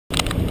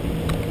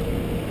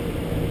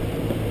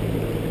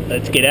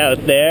Let's get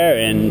out there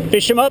and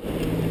fish them up. What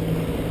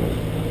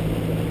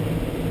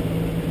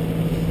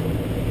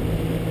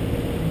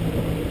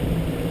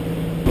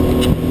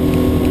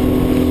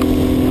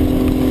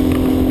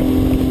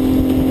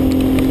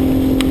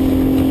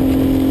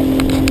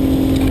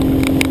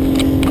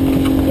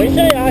do you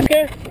say,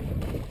 Oscar?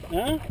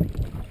 Huh?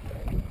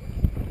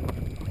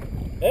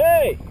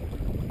 Hey!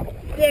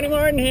 Danny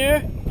Martin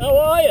here. How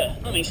are you?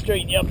 Let me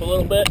straighten you up a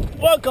little bit.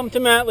 Welcome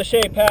to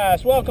Matlacha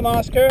Pass. Welcome,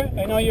 Oscar.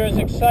 I know you're as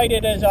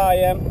excited as I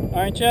am,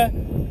 aren't you?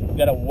 We've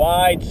got a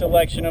wide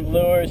selection of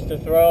lures to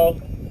throw,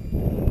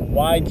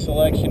 wide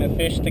selection of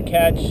fish to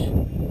catch.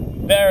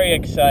 Very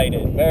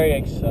excited, very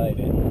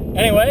excited.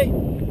 Anyway,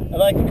 I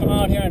like to come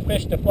out here and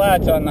fish the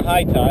flats on the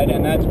high tide,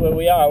 and that's where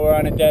we are. We're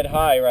on a dead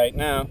high right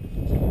now.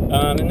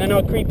 And then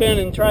I'll creep in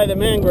and try the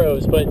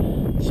mangroves, but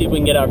see if we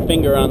can get our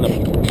finger on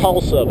the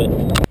pulse of it.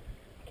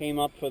 Came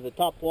up for the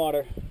top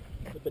water,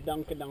 the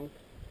badunkadunk.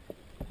 I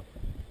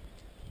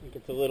think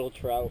it's a little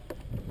trout.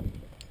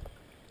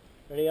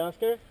 Ready,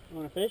 Oscar? You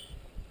want to fish?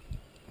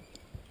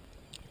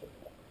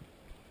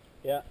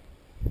 Yeah,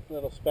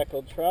 little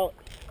speckled trout.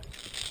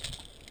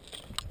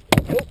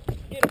 Oh,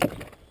 get it.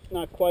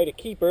 Not quite a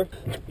keeper.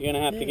 You're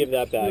gonna have to give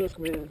that back. Snook,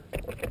 man.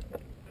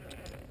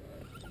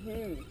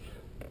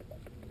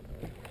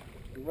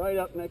 Right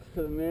up next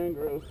to the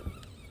mangrove.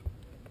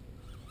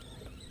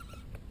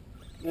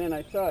 Man,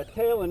 I saw a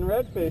tail and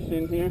redfish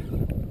in here.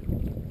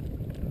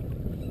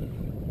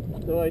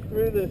 So I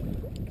threw this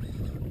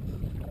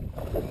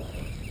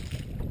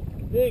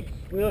big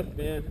snook,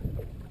 man.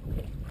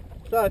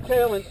 Saw a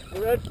tail and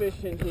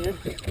redfish in here.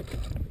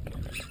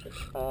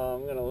 Oh,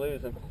 I'm gonna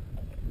lose him.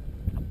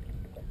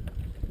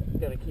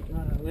 Gotta keep him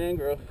out of the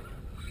mangrove.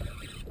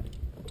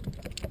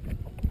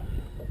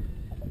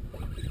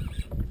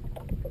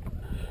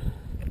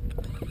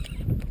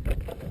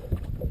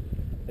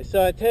 I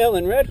saw a tail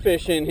and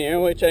redfish in here,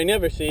 which I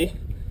never see.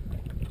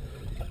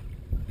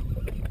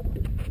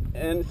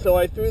 And so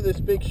I threw this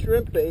big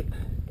shrimp bait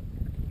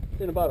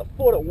in about a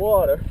foot of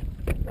water,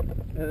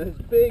 and this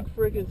big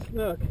friggin'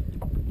 snook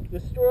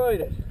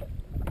destroyed it.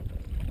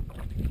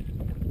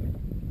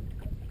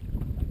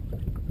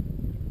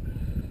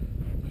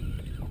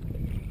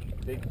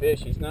 Big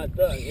fish, he's not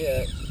done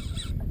yet.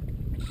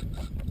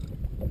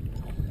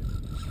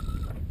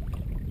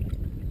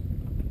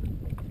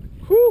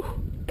 Whew!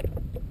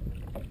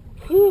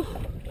 Whew!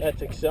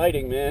 That's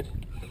exciting, man.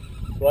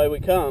 That's why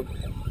we come.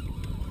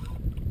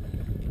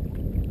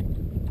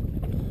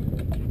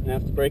 I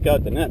have to break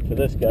out the net for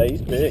this guy.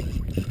 He's big.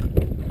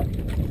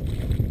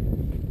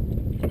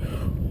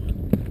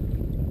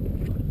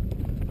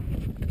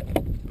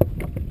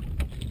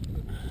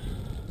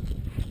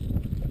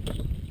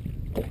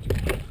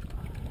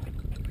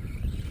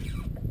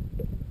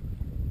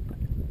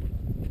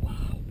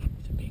 Wow,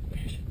 it's a big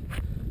fish.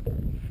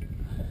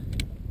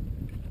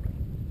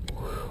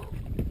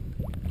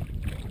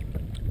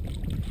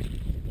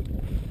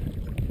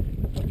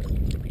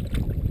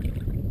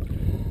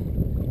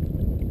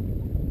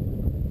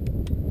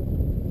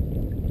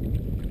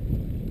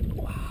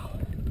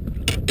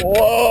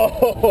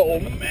 Whoa,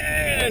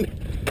 man!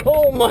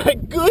 Oh my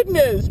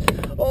goodness!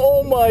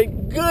 Oh my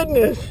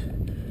goodness!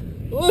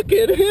 Look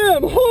at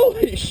him!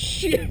 Holy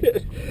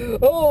shit!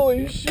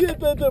 Holy shit,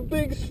 that's a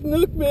big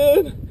snook,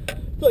 man!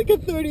 It's like a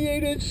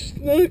 38-inch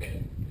snook!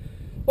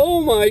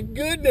 Oh my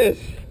goodness!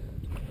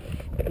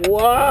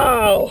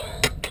 Wow!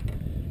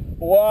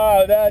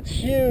 Wow, that's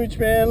huge,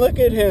 man! Look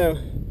at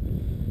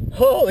him!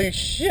 Holy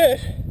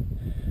shit!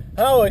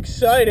 How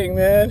exciting,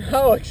 man!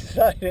 How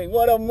exciting!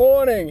 What a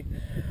morning!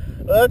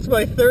 That's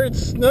my third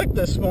snook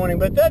this morning,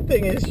 but that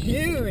thing is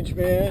huge,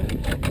 man.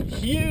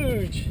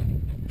 Huge.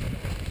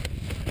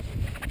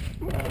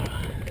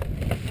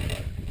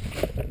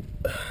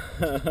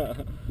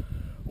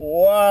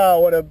 Wow,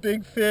 what a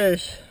big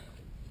fish.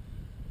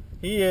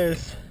 He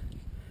is.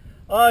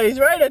 Oh, he's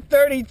right at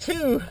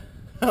 32.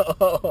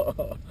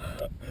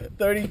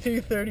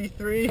 32,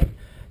 33. It's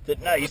a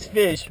nice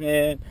fish,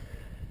 man.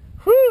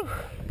 Whew.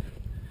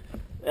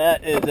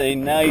 That is a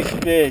nice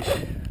fish.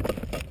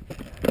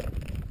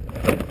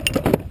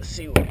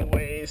 See what he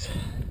weighs.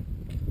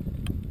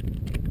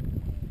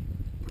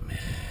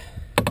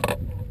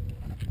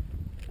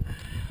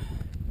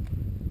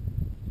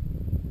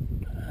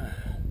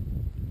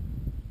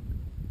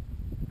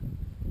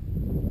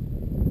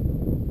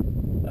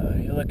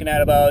 You're looking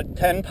at about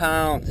 10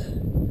 pounds.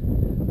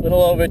 A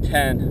little over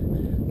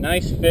 10.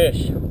 Nice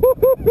fish.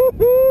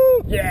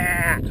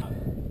 Yeah!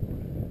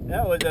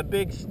 That was a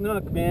big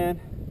snook, man.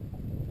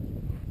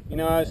 You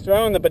know, I was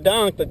throwing the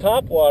badonk, the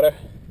top water.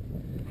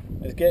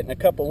 I was getting a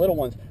couple little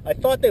ones. I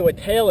thought they were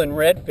tail and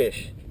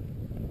redfish,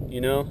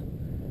 you know,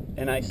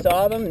 and I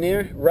saw them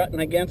near rutting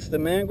against the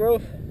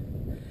mangrove.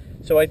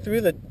 So I threw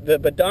the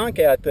badonk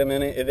at them,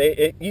 and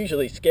it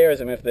usually scares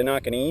them if they're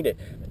not going to eat it.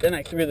 But then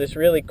I threw this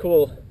really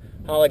cool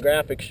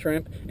holographic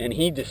shrimp, and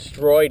he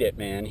destroyed it,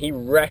 man. He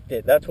wrecked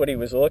it. That's what he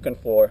was looking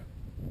for.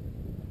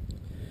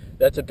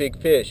 That's a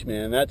big fish,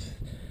 man.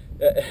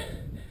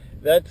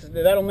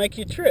 that'll make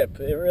you trip.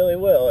 It really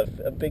will. If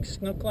a big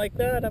snook like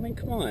that, I mean,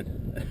 come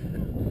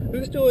on.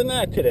 Who's doing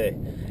that today?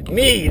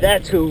 Me,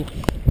 that's who.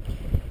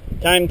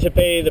 Time to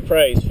pay the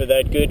price for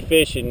that good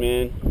fishing,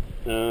 man.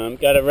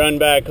 Got to run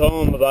back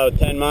home about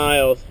 10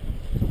 miles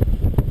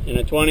in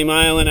a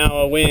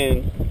 20-mile-an-hour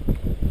wind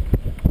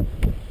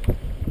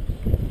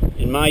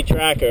in my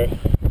tracker.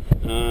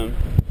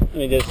 Let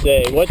me just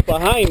say, what's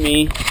behind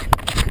me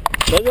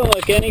doesn't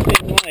look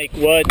anything like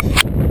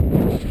what's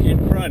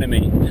in front of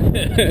me.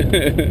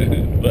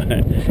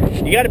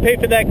 But you got to pay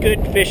for that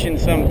good fishing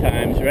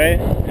sometimes, right?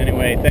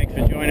 Anyway, thanks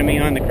for joining me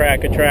on the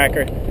Cracker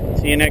Tracker.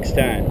 See you next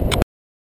time.